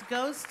artist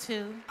goes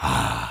to...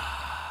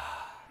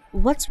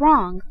 What's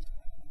wrong?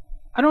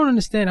 I don't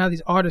understand how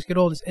these artists get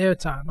all this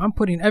airtime. I'm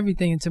putting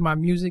everything into my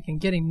music and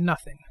getting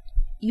nothing.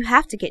 You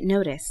have to get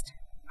noticed.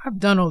 I've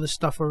done all this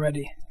stuff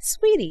already.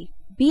 Sweetie,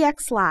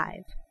 BX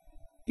Live.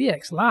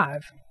 BX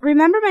Live?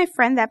 Remember my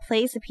friend that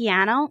plays the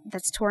piano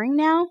that's touring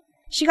now?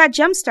 She got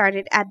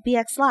jump-started at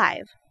BX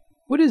Live.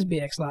 What is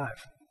BX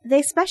Live?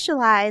 They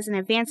specialize in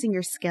advancing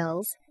your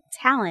skills,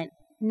 talent,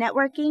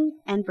 networking,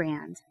 and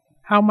brand.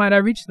 How might I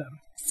reach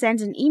them?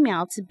 Send an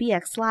email to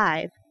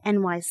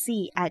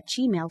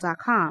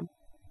bxlivenyc@gmail.com.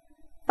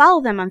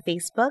 Follow them on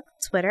Facebook,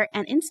 Twitter,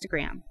 and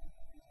Instagram.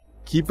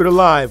 Keep it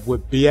alive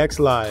with BX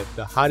Live,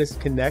 the hottest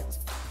connect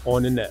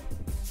on the net.